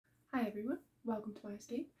Hi everyone, welcome to my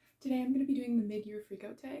escape. Today I'm going to be doing the mid-year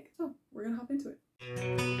freakout tag, so we're going to hop into it.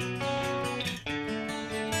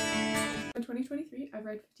 In 2023, I've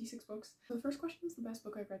read 56 books. So the first question is the best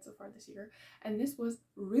book I've read so far this year, and this was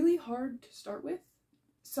really hard to start with,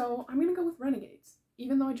 so I'm going to go with Renegades.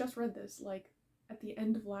 Even though I just read this, like, at the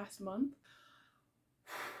end of last month.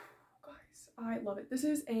 I love it. This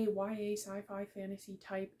is a YA sci-fi fantasy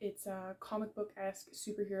type. It's a comic book-esque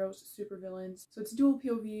superheroes, supervillains. So it's dual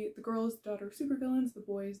POV. The girl is the daughter of supervillains, the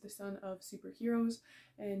boy is the son of superheroes,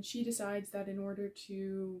 and she decides that in order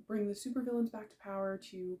to bring the supervillains back to power,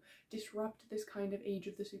 to disrupt this kind of age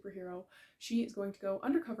of the superhero, she is going to go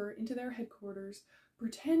undercover into their headquarters,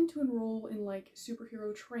 pretend to enroll in like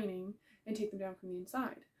superhero training, and take them down from the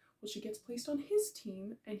inside. Well, she gets placed on his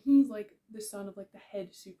team, and he's like the son of like the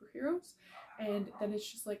head superheroes, and then it's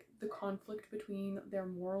just like the conflict between their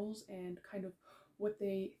morals and kind of what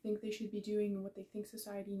they think they should be doing and what they think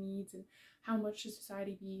society needs, and how much should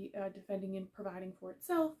society be defending and providing for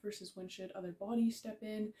itself versus when should other bodies step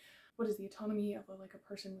in. What is the autonomy of a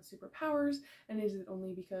person with superpowers, and is it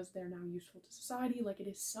only because they're now useful to society? Like, it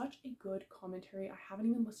is such a good commentary. I haven't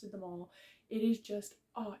even listed them all. It is just,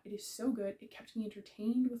 oh, it is so good. It kept me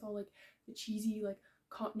entertained with all like the cheesy like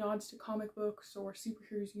nods to comic books or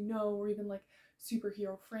superheroes, you know, or even like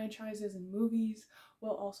superhero franchises and movies,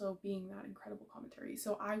 while also being that incredible commentary.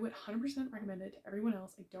 So I would 100% recommend it to everyone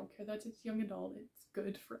else. I don't care that it's young adult, it's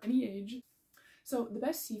good for any age. So the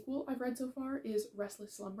best sequel I've read so far is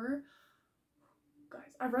Restless Slumber.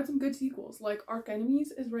 Guys, I've read some good sequels, like Arch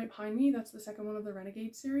Enemies is right behind me. That's the second one of the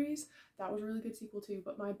Renegade series. That was a really good sequel too,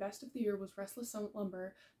 but my best of the year was Restless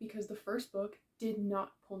Slumber because the first book did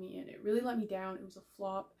not pull me in. It really let me down. It was a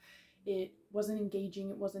flop. It wasn't engaging,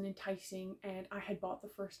 it wasn't enticing, and I had bought the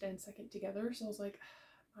first and second together, so I was like,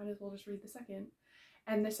 might as well just read the second.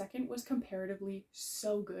 And the second was comparatively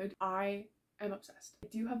so good. I am obsessed. I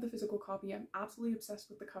do have the physical copy. I'm absolutely obsessed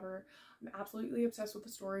with the cover. I'm absolutely obsessed with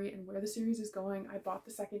the story and where the series is going. I bought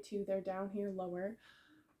the second two. They're down here lower.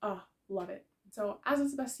 Love it. So as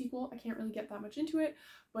it's the best sequel, I can't really get that much into it,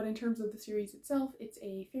 but in terms of the series itself, it's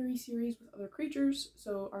a fairy series with other creatures.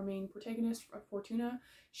 So our main protagonist, Fortuna,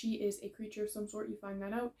 she is a creature of some sort, you find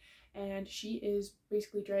that out, and she is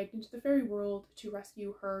basically dragged into the fairy world to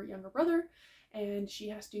rescue her younger brother, and she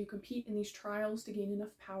has to compete in these trials to gain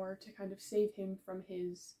enough power to kind of save him from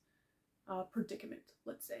his predicament,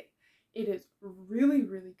 let's say. It is really,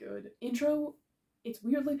 really good. Intro, it's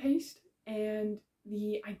weirdly paced, and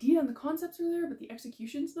the idea and the concepts are there, but the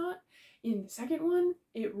execution's not. In the second one,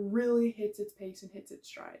 it really hits its pace and hits its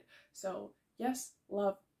stride. So yes,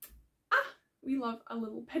 love. We love a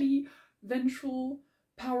little petty, vengeful,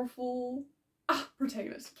 powerful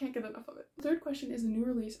protagonist. Can't get enough of it. The third question is a new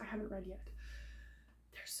release I haven't read yet.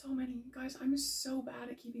 There's so many. Guys, I'm so bad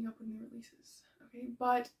at keeping up with new releases. Okay,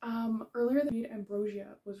 but earlier the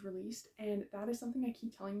Ambrosia was released, and that is something I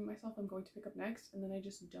keep telling myself I'm going to pick up next, and then I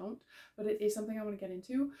just don't, but it is something I want to get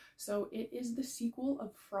into. So it is the sequel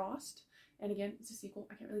of Frost, and again, it's a sequel.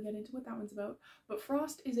 I can't really get into what that one's about, but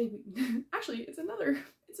Frost is a actually it's another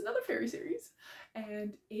fairy series,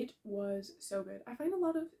 and it was so good. I find a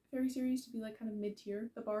lot of fairy series to be like kind of mid-tier.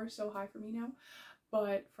 The bar is so high for me now,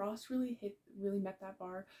 but Frost really met that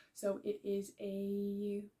bar. So it is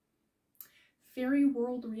a fairy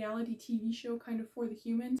world reality TV show kind of for the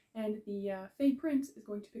humans, and the Fae Prince is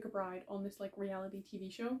going to pick a bride on this like reality TV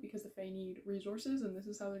show because the Fae need resources, and this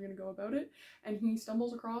is how they're going to go about it. And he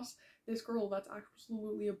stumbles across this girl that's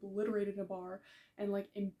absolutely obliterated a bar and like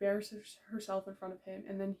embarrasses herself in front of him,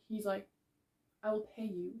 and then he's like, I will pay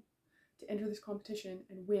you to enter this competition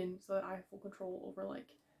and win so that I have full control over, like,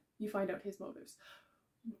 you find out his motives.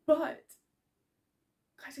 But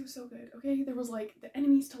guys, it was so good. Okay, there was like the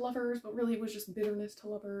enemies to lovers, but really it was just bitterness to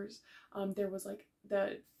lovers. There was like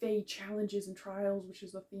the Fae challenges and trials, which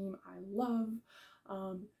is a theme I love.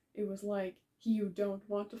 It was like you don't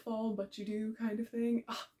want to fall but you do kind of thing.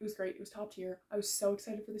 It was great. It was top tier. I was so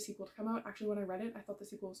excited for the sequel to come out. Actually, when I read it, I thought the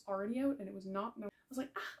sequel was already out, and it was not. And I was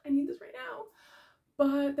like, I need this right now.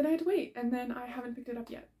 But then I had to wait, and then I haven't picked it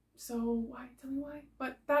up yet. So why? Tell me why.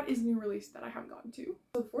 But that is a new release that I haven't gotten to.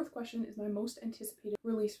 So the fourth question is my most anticipated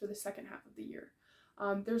release for the second half of the year.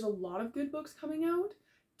 There's a lot of good books coming out.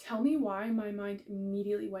 Tell me why my mind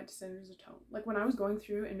immediately went to Sinners Atoned. Like, when I was going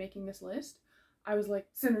through and making this list, I was like,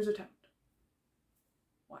 Sinners Atoned.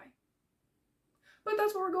 Why? But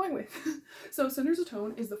that's what we're going with. So Sinners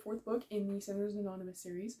Atoned is the fourth book in the Sinners Anonymous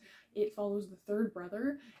series. It follows the third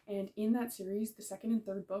brother, and in that series, the second and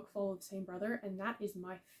third book follow the same brother, and that is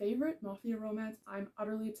my favorite mafia romance. I'm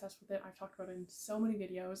utterly obsessed with it. I've talked about it in so many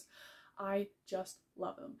videos. I just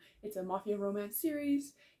love them. It's a mafia romance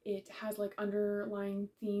series. It has like underlying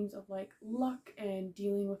themes of like luck and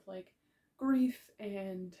dealing with like grief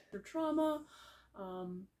and your trauma.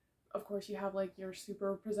 Of course you have like your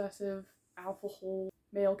super possessive alpha hole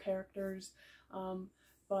male characters,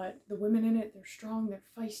 but the women in it, they're strong, they're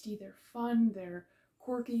feisty, they're fun, they're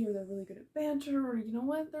quirky, or they're really good at banter, or you know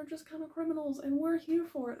what, they're just kind of criminals and we're here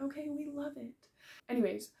for it. Okay, we love it.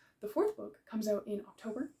 Anyways, the fourth book comes out in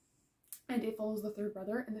October, and it follows the third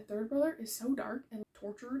brother, and the third brother is so dark and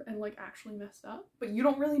tortured and like actually messed up, but you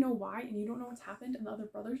don't really know why, and you don't know what's happened, and the other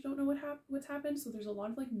brothers don't know what's happened, so there's a lot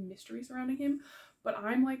of like mystery surrounding him. But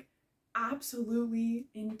I'm like absolutely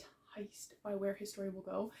enticed by where his story will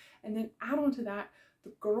go. And then add on to that,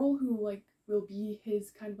 the girl who like will be his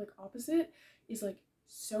kind of like opposite is like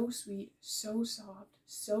so sweet, so soft,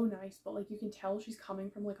 so nice, but like you can tell she's coming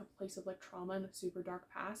from like a place of like trauma and a super dark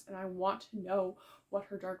past, and I want to know what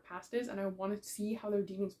her dark past is, and I want to see how their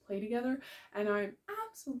demons play together, and I'm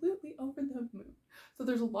absolutely over the moon. So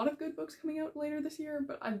there's a lot of good books coming out later this year,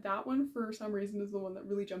 but that one for some reason is the one that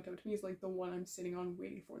really jumped out to me, is like the one I'm sitting on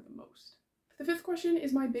waiting for the most. The fifth question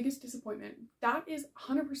is my biggest disappointment. That is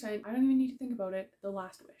 100%, I don't even need to think about it, The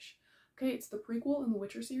Last Wish. Okay, it's the prequel in the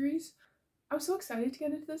Witcher series. I was so excited to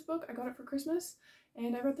get into this book. I got it for Christmas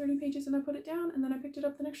and I read 30 pages and I put it down, and then I picked it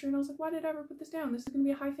up the next year and I was like, why did I ever put this down? This is going to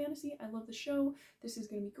be a high fantasy. I love the show. This is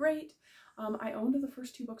going to be great. I owned the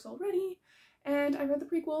first 2 books already, and I read the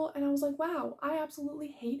prequel and I was like, wow, I absolutely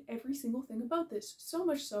hate every single thing about this. So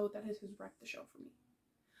much so that it has wrecked the show for me.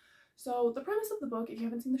 So the premise of the book, if you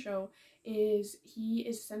haven't seen the show, is he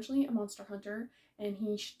is essentially a monster hunter, and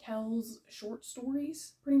he tells short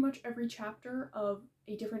stories pretty much every chapter of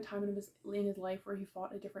a different time in his life where he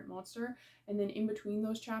fought a different monster, and then in between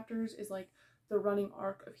those chapters is like the running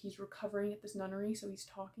arc of he's recovering at this nunnery, so he's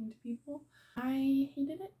talking to people. I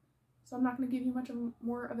hated it, so I'm not going to give you much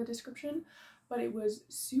more of a description, but it was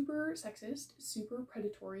super sexist, super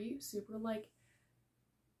predatory, super like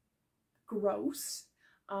gross.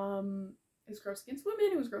 It was gross against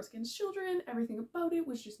women, it was gross against children, everything about it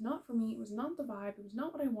was just not for me. It was not the vibe, it was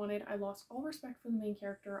not what I wanted. I lost all respect for the main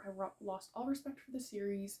character, I lost all respect for the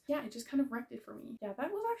series. Yeah, it just kind of wrecked it for me. Yeah,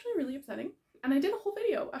 that was actually really upsetting, and I did a whole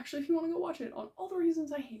video, actually, if you want to go watch it, on all the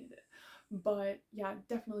reasons I hated it. But yeah,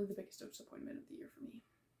 definitely the biggest disappointment of the year for me.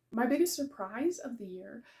 My biggest surprise of the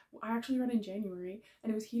year, I actually read in January,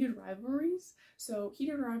 and it was Heated Rivalries. So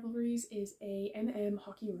Heated Rivalries is a MM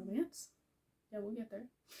hockey romance. Yeah, we'll get there.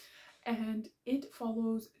 And it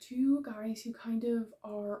follows 2 guys who kind of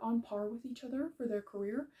are on par with each other for their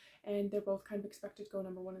career, and they're both kind of expected to go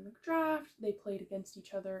 #1 in the draft. They played against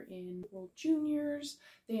each other in World Juniors.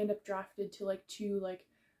 They end up drafted to like 2 like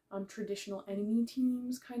traditional enemy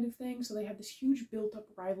teams kind of thing. So they have this huge built-up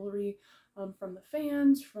rivalry from the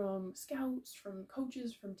fans, from scouts, from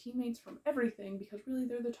coaches, from teammates, from everything, because really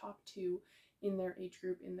they're the top 2 in their age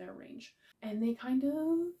group, in their range. And they kind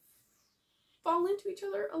of fall into each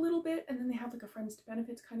other a little bit, and then they have like a friends to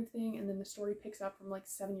benefits kind of thing, and then the story picks up from like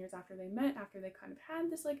 7 years after they met, after they kind of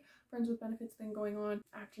had this like friends with benefits thing going on,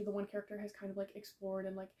 after the one character has kind of like explored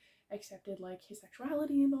and like accepted like his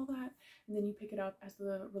sexuality and all that, and then you pick it up as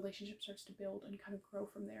the relationship starts to build and kind of grow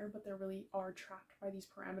from there. But they really are trapped by these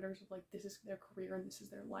parameters of like, this is their career and this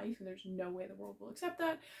is their life, and there's no way the world will accept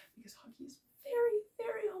that, because hockey is very,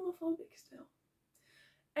 very homophobic still.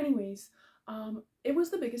 Anyways, it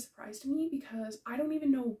was the biggest surprise to me, because I don't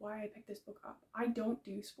even know why I picked this book up. I don't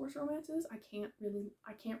do sports romances. I can't really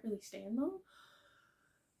stand them.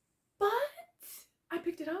 But I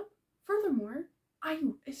picked it up. Furthermore, I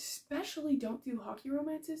especially don't do hockey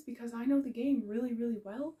romances because I know the game really, really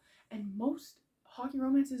well, and most hockey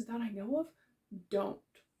romances that I know of don't.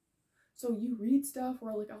 So you read stuff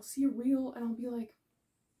where like I'll see a reel and I'll be like,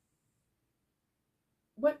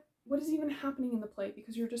 what is even happening in the play?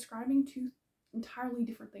 Because you're describing 2 entirely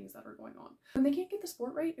different things that are going on. When they can't get the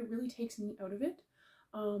sport right, it really takes me out of it.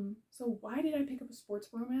 So why did I pick up a sports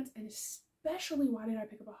romance, and especially why did I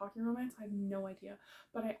pick up a hockey romance? I have no idea,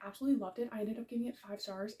 but I absolutely loved it. I ended up giving it 5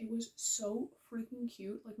 stars. It was so freaking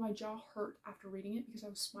cute. Like my jaw hurt after reading it because I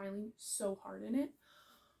was smiling so hard in it.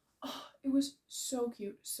 Oh, it was so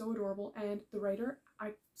cute, so adorable, and the writer,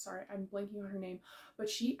 I'm blanking on her name, but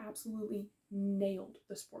she absolutely nailed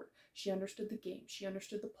the sport. She understood the game, she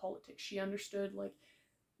understood the politics, she understood like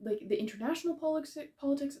the international politics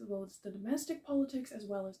as well as the domestic politics as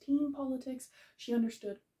well as team politics. She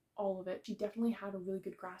understood all of it. She definitely had a really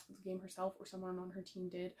good grasp of the game herself, or someone on her team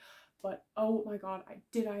did. But oh my god,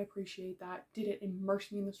 I appreciate that. Did it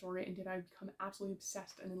immerse me in the story, and did I become absolutely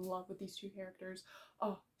obsessed and in love with these 2 characters.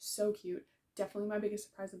 Oh, so cute. Definitely my biggest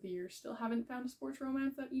surprise of the year. Still haven't found a sports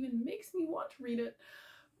romance that even makes me want to read it.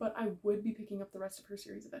 but I would be picking up the rest of her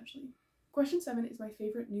series eventually. Question 7 is my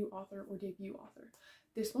favorite new author or debut author.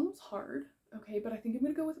 This one was hard, okay, but I think I'm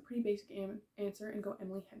going to go with a pretty basic answer and go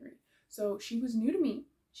Emily Henry. So she was new to me.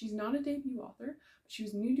 She's not a debut author, but she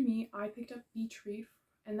was new to me. I picked up Beach Read,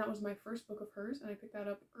 and that was my first book of hers, and I picked that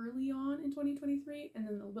up early on in 2023, and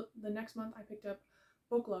then the next month I picked up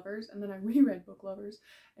Book Lovers, and then I reread Book Lovers,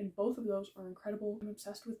 and both of those are incredible. I'm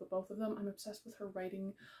obsessed with both of them. I'm obsessed with her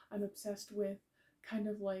writing. I'm obsessed with kind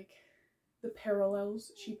of like the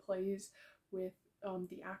parallels she plays with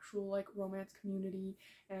the actual like romance community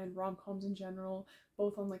and rom-coms in general,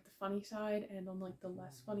 both on like the funny side and on like the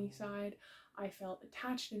less funny side. I felt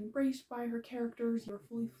attached and embraced by her characters. They were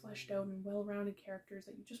fully fleshed out and well-rounded characters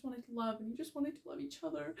that you just wanted to love, and you just wanted to love each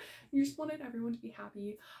other, and you just wanted everyone to be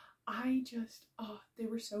happy. I just, they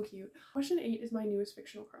were so cute. Question 8 is my newest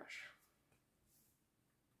fictional crush.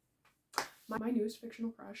 My newest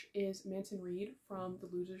fictional crush is Manson Reed from the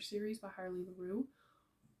Loser series by Harley LaRue.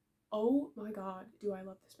 Oh my god, do I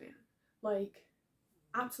love this man. Like,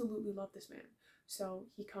 absolutely love this man. So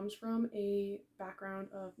he comes from a background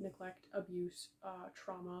of neglect, abuse,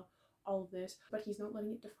 trauma, all of this, but he's not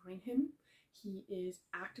letting it define him. He is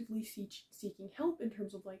actively seeking help in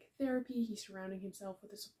terms of like therapy. He's surrounding himself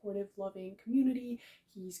with a supportive, loving community.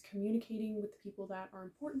 He's communicating with the people that are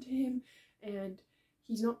important to him, and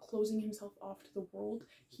he's not closing himself off to the world.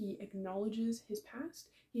 He acknowledges his past.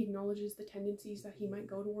 He acknowledges the tendencies that he might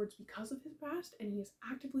go towards because of his past, and he is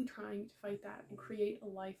actively trying to fight that and create a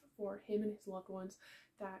life for him and his loved ones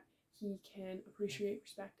that he can appreciate,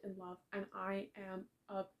 respect, and love. And I am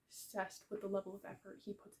obsessed with the level of effort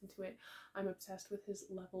he puts into it. I'm obsessed with his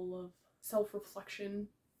level of self-reflection.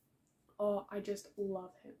 Oh, I just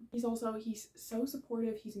love him. He's so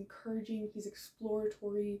supportive, he's encouraging, he's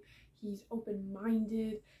exploratory, he's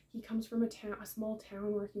open-minded. He comes from a small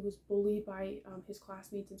town where he was bullied by his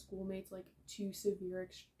classmates and schoolmates, like to severe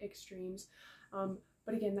extremes.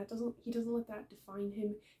 But again, he doesn't let that define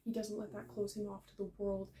him. He doesn't let that close him off to the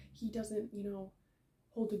world. He doesn't, you know,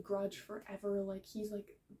 hold a grudge forever. Like, he's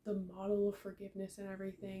like the model of forgiveness and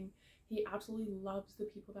everything. He absolutely loves the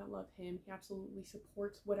people that love him. He absolutely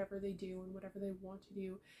supports whatever they do and whatever they want to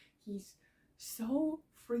do. He's so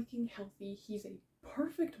freaking healthy. He's a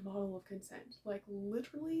perfect model of consent. Like,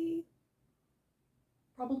 literally,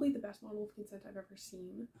 probably the best model of consent I've ever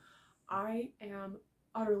seen. I am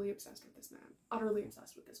utterly obsessed with this man. Utterly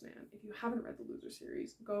obsessed with this man. If you haven't read the Loser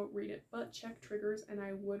series, go read it, but check triggers, and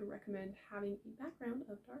I would recommend having a background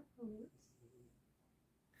of dark romance.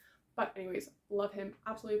 But anyways, love him.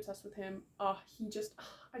 Absolutely obsessed with him. I just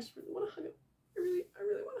really want to hug him. I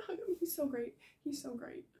really want to hug him. He's so great. He's so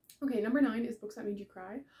great. Okay, number 9 is books that made you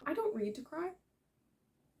cry. I don't read to cry.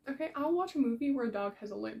 Okay, I'll watch a movie where a dog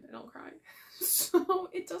has a limp and I'll cry. So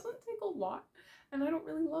it doesn't take a lot. And I don't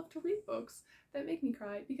really love to read books that make me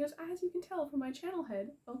cry because, as you can tell from my channel head,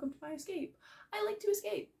 welcome to my escape, I like to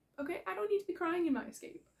escape, okay? I don't need to be crying in my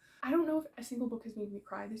escape. I don't know if a single book has made me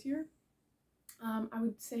cry this year. I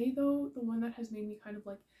would say, though, the one that has made me kind of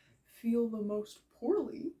like feel the most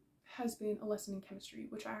poorly has been A Lesson in Chemistry,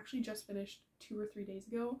 which I actually just finished 2 or 3 days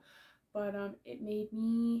ago, but it made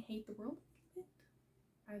me hate the world a bit,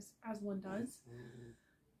 as one does.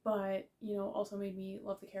 But, you know, also made me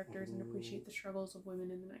love the characters and appreciate the struggles of women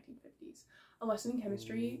in the 1950s. A Lesson in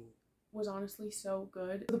Chemistry was honestly so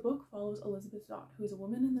good. The book follows Elizabeth Zott, who is a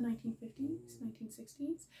woman in the 1950s,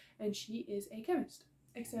 1960s, and she is a chemist,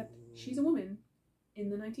 except she's a woman in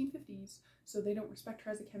the 1950s, so they don't respect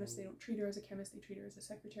her as a chemist, they don't treat her as a chemist, they treat her as a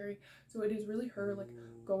secretary. So it is really her like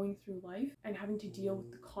going through life and having to deal with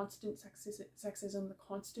the constant sexism, the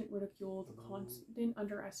constant ridicule, the constant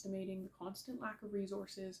underestimating, the constant lack of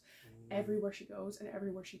resources everywhere she goes and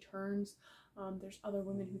everywhere she turns. There's other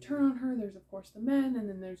women who turn on her, there's of course the men, and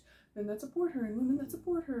then there's men that support her and women that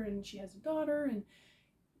support her, and she has a daughter, and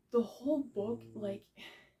the whole book, like,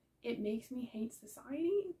 it makes me hate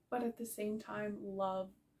society, but at the same time love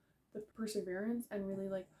the perseverance and really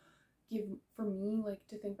like give, for me, like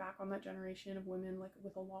to think back on that generation of women like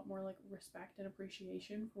with a lot more like respect and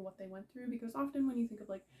appreciation for what they went through, because often when you think of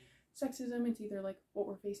like sexism, it's either like what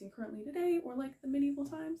we're facing currently today or like the medieval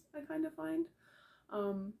times, I kind of find,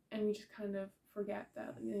 and we just kind of forget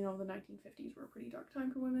that, you know, the 1950s were a pretty dark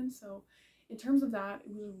time for women. So in terms of that,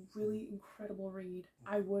 it was a really incredible read.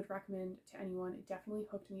 I would recommend to anyone. It definitely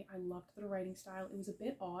hooked me. I loved the writing style. It was a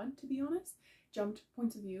bit odd, to be honest. Jumped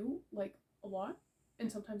points of view, like, a lot.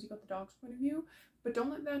 And sometimes you got the dog's point of view. But don't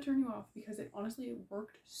let that turn you off, because it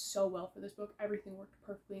worked so well for this book. Everything worked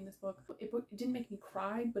perfectly in this book. It didn't make me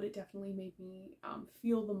cry, but it definitely made me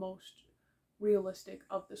feel the most realistic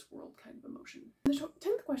of this world kind of emotion. The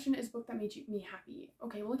 10th question is a book that made me happy.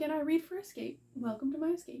 Okay, well again, I read for escape. Welcome to my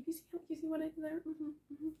escape. You see what I did there?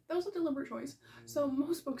 That was a deliberate choice. So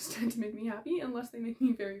most books tend to make me happy unless they make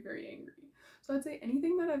me very, very angry. So I'd say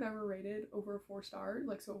anything that I've ever rated over 4 stars,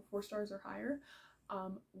 like so 4 stars or higher,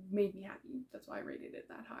 made me happy. That's why I rated it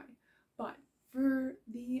that high. But for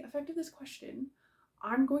the effect of this question,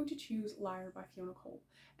 I'm going to choose Liar by Fiona Cole.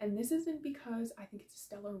 And this isn't because I think it's a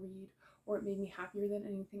stellar read or it made me happier than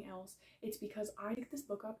anything else. It's because I picked this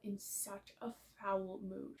book up in such a foul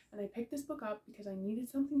mood. And I picked this book up because I needed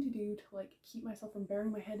something to do to like keep myself from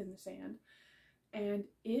burying my head in the sand. And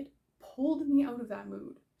it pulled me out of that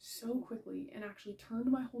mood so quickly and actually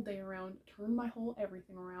turned my whole day around, turned my whole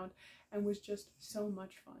everything around, and was just so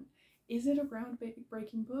much fun. Is it a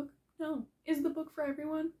groundbreaking book? No. Is the book for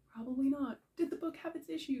everyone? Probably not. Did the book have its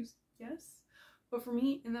issues? Yes. But for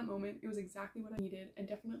me, in that moment, it was exactly what I needed, and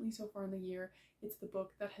definitely so far in the year, it's the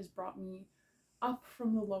book that has brought me up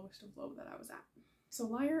from the lowest of low that I was at. So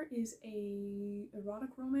Liar is a erotic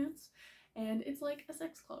romance, and it's like a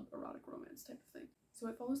sex club erotic romance type of thing. So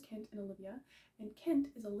it follows Kent and Olivia, and Kent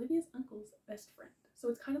is Olivia's uncle's best friend. So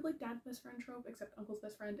it's kind of like dad's best friend trope, except uncle's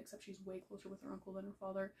best friend, except she's way closer with her uncle than her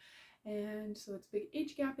father. And so it's a big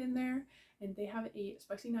age gap in there, and they have a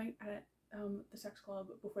spicy night at the sex club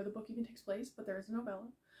before the book even takes place, but there is a novella.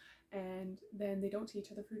 And then they don't see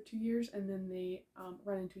each other for 2 years, and then they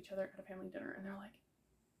run into each other at a family dinner, and they're like,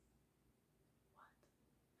 what?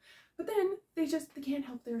 But then they can't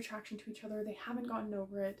help their attraction to each other. They haven't gotten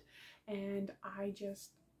over it, and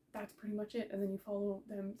that's pretty much it. And then you follow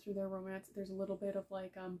them through their romance. There's a little bit of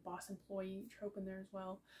like boss employee trope in there as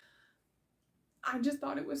well. I just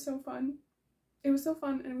thought it was so fun. It was so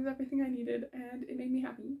fun, and it was everything I needed, and it made me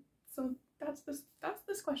happy. So that's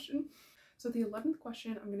this question. So the 11th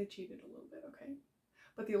question, I'm gonna cheat it a little bit, okay?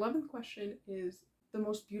 But the 11th question is the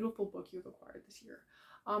most beautiful book you've acquired this year.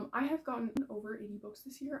 I have gotten over 80 books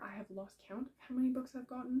this year. I have lost count of how many books I've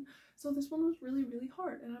gotten. So this one was really, really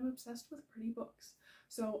hard, and I'm obsessed with pretty books.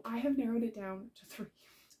 So I have narrowed it down to 3,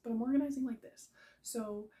 but I'm organizing like this.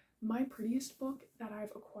 So my prettiest book that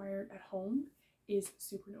I've acquired at home is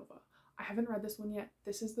Supernova. I haven't read this one yet.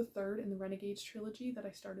 This is the 3rd in the Renegades trilogy that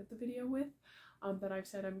I started the video with, that I've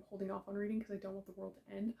said I'm holding off on reading because I don't want the world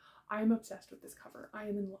to end. I am obsessed with this cover. I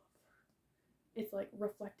am in love. It's like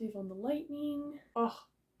reflective on the lightning. Oh,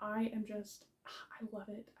 I love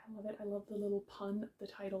it. I love it. I love the little pun of the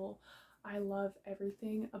title. I love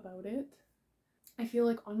everything about it. I feel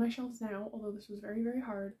like on my shelves now, although this was very, very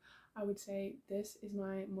hard, I would say this is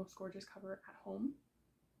my most gorgeous cover at home.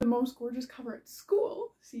 The most gorgeous cover at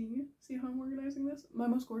school, see how I'm organizing this? My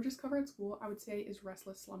most gorgeous cover at school, I would say, is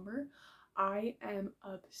Restless Slumber. I am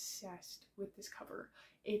obsessed with this cover.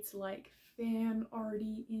 It's like fan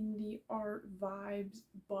arty indie art vibes,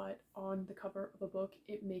 but on the cover of a book,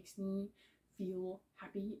 it makes me feel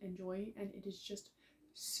happy and joy, and it is just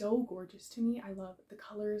so gorgeous to me. I love the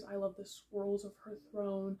colors. I love the swirls of her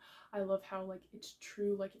throne. I love how like it's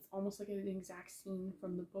true, like it's almost like an exact scene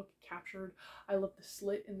from the book captured. I love the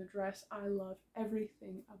slit in the dress. I love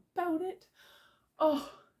everything about it.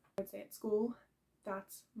 Oh, I'd say at school,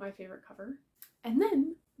 that's my favorite cover. And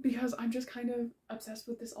then, because I'm just kind of obsessed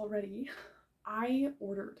with this already, I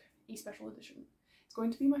ordered a special edition. It's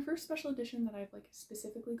going to be my first special edition that I've like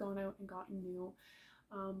specifically gone out and gotten new.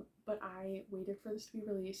 But I waited for this to be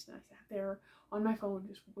released, and I sat there on my phone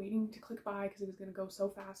just waiting to click buy because it was going to go so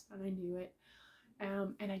fast, and I knew it.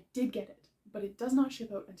 And I did get it, but it does not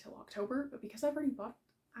ship out until October. But because I've already bought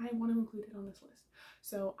it, I want to include it on this list.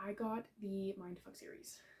 So I got the Mindfuck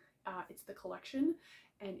series. It's the collection,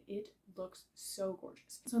 and it looks so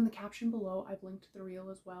gorgeous. So in the caption below, I've linked the reel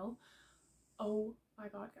as well. Oh my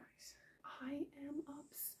god, guys. I am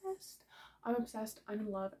obsessed. I'm obsessed. I'm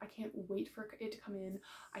in love. I can't wait for it to come in.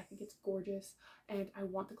 I think it's gorgeous, and I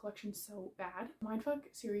want the collection so bad. Mindfuck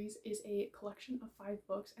series is a collection of 5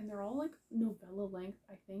 books, and they're all like novella length,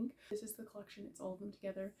 I think. This is the collection. It's all of them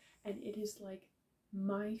together, and it is like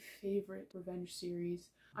my favorite revenge series.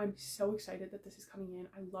 I'm so excited that this is coming in.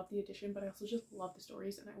 I love the edition, but I also just love the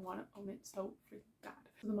stories, and I want to own it so freaking bad.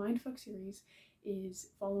 So the Mindfuck series is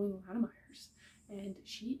following Lana Myers, and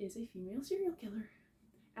she is a female serial killer.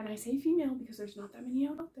 And I say female because there's not that many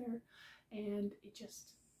out there, and it's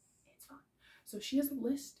fun. So she has a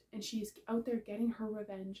list, and she's out there getting her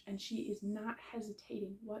revenge, and she is not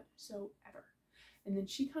hesitating whatsoever. And then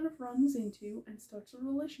she kind of runs into and starts a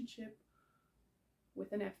relationship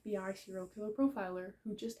with an FBI serial killer profiler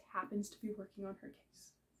who just happens to be working on her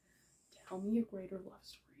case. Tell me a greater love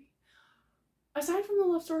story. Aside from the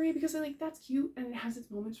love story, because that's cute and it has its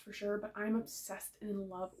moments for sure, but I'm obsessed and in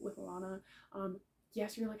love with Lana.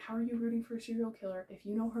 Yes, you're like, how are you rooting for a serial killer? If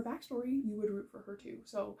you know her backstory, you would root for her too.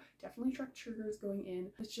 So definitely check triggers going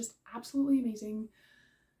in. It's just absolutely amazing.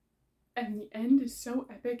 And the end is so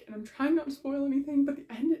epic, and I'm trying not to spoil anything, but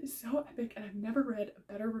the end is so epic, and I've never read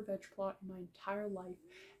a better revenge plot in my entire life,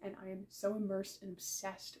 and I am so immersed and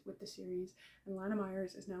obsessed with the series, and Lana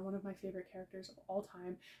Myers is now one of my favorite characters of all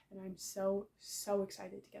time, and I'm so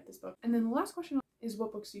excited to get this book. And then the last question is,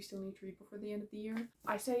 what books do you still need to read before the end of the year?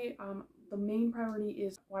 I say the main priority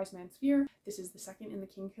is Wise Man's Fear. This is the second in the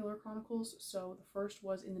Kingkiller Chronicles, so the first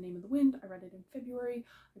was In the Name of the Wind. I read it in February.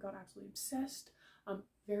 I got absolutely obsessed.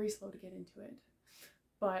 Very slow to get into it,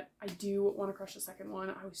 but I do want to crush the second one.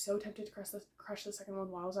 I was so tempted to crush the second one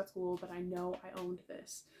while I was at school, but I know I owned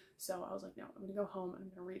this, so I was like, no, I'm gonna go home and I'm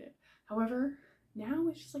gonna read it. However, now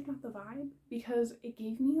it's just not the vibe, because it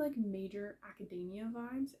gave me major academia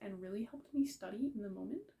vibes and really helped me study in the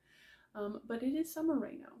moment. But it is summer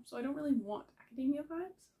right now, so I don't really want academia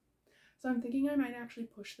vibes. So I'm thinking I might actually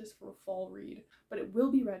push this for a fall read, but it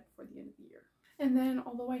will be read before the end of the year. And then,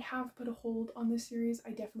 although I have put a hold on this series, I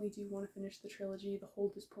definitely do want to finish the trilogy. The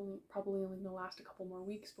hold is probably only going to last a couple more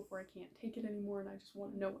weeks before I can't take it anymore, and I just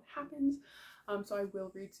want to know what happens. So I will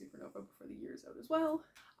read Supernova before the year is out as well.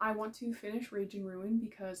 I want to finish Rage and Ruin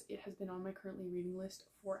because it has been on my currently reading list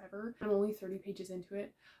forever. I'm only 30 pages into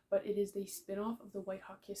it, but it is the spin-off of the White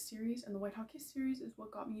Hot Kiss series, and the White Hot Kiss series is what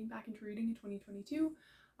got me back into reading in 2022.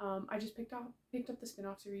 I just picked up the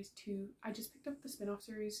spin-off series too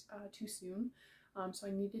soon. So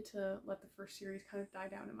I needed to let the first series kind of die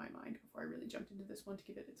down in my mind before I really jumped into this one to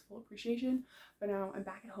give it its full appreciation. But now I'm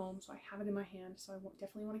back at home, so I have it in my hand, so I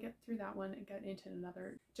definitely want to get through that one and get into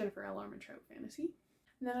another Jennifer L. Armentrout fantasy.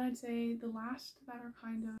 And then I'd say the last that are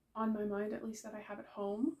kind of on my mind, at least that I have at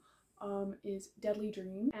home, is Deadly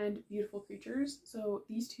Dream and Beautiful Creatures. So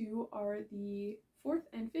these two are the 4th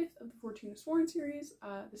and 5th of the Fortuna Sworn series.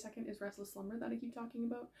 The second is Restless Slumber that I keep talking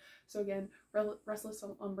about. So again, Restless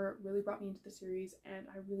Slumber really brought me into the series, and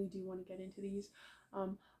I really do want to get into these.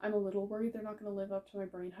 I'm a little worried they're not going to live up to my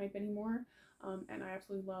brain hype anymore, and I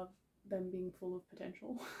absolutely love them being full of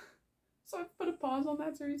potential. So I've put a pause on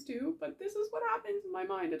that series too, but this is what happens in my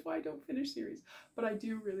mind. It's why I don't finish series. But I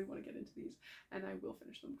do really want to get into these, and I will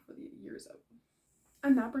finish them before the year is out.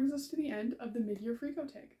 And that brings us to the end of the mid-year Freako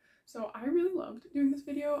Take. So I really loved doing this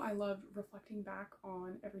video. I loved reflecting back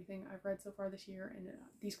on everything I've read so far this year, and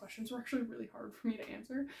these questions were actually really hard for me to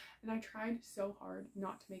answer, and I tried so hard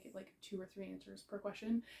not to make it 2 or 3 answers per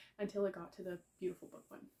question until it got to the beautiful book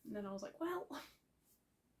one. And then I was like, well,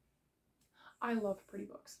 I love pretty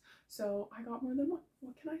books, so I got more than one.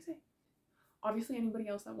 What can I say? Obviously, anybody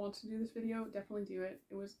else that wants to do this video, definitely do it.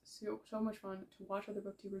 It was so much fun to watch other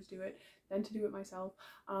booktubers do it, then to do it myself.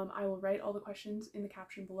 I will write all the questions in the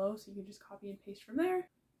caption below, so you can just copy and paste from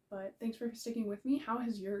there. But thanks for sticking with me. How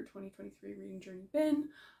has your 2023 reading journey been?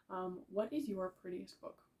 What is your prettiest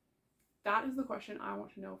book? That is the question I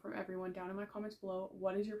want to know from everyone down in my comments below.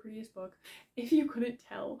 What is your prettiest book? If you couldn't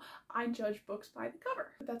tell, I judge books by the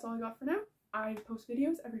cover. But that's all I got for now. I post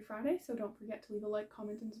videos every Friday, so don't forget to leave a like,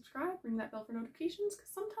 comment, and subscribe. Ring that bell for notifications,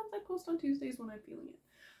 because sometimes I post on Tuesdays when I'm feeling it.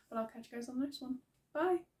 But I'll catch you guys on the next one.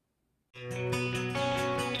 Bye!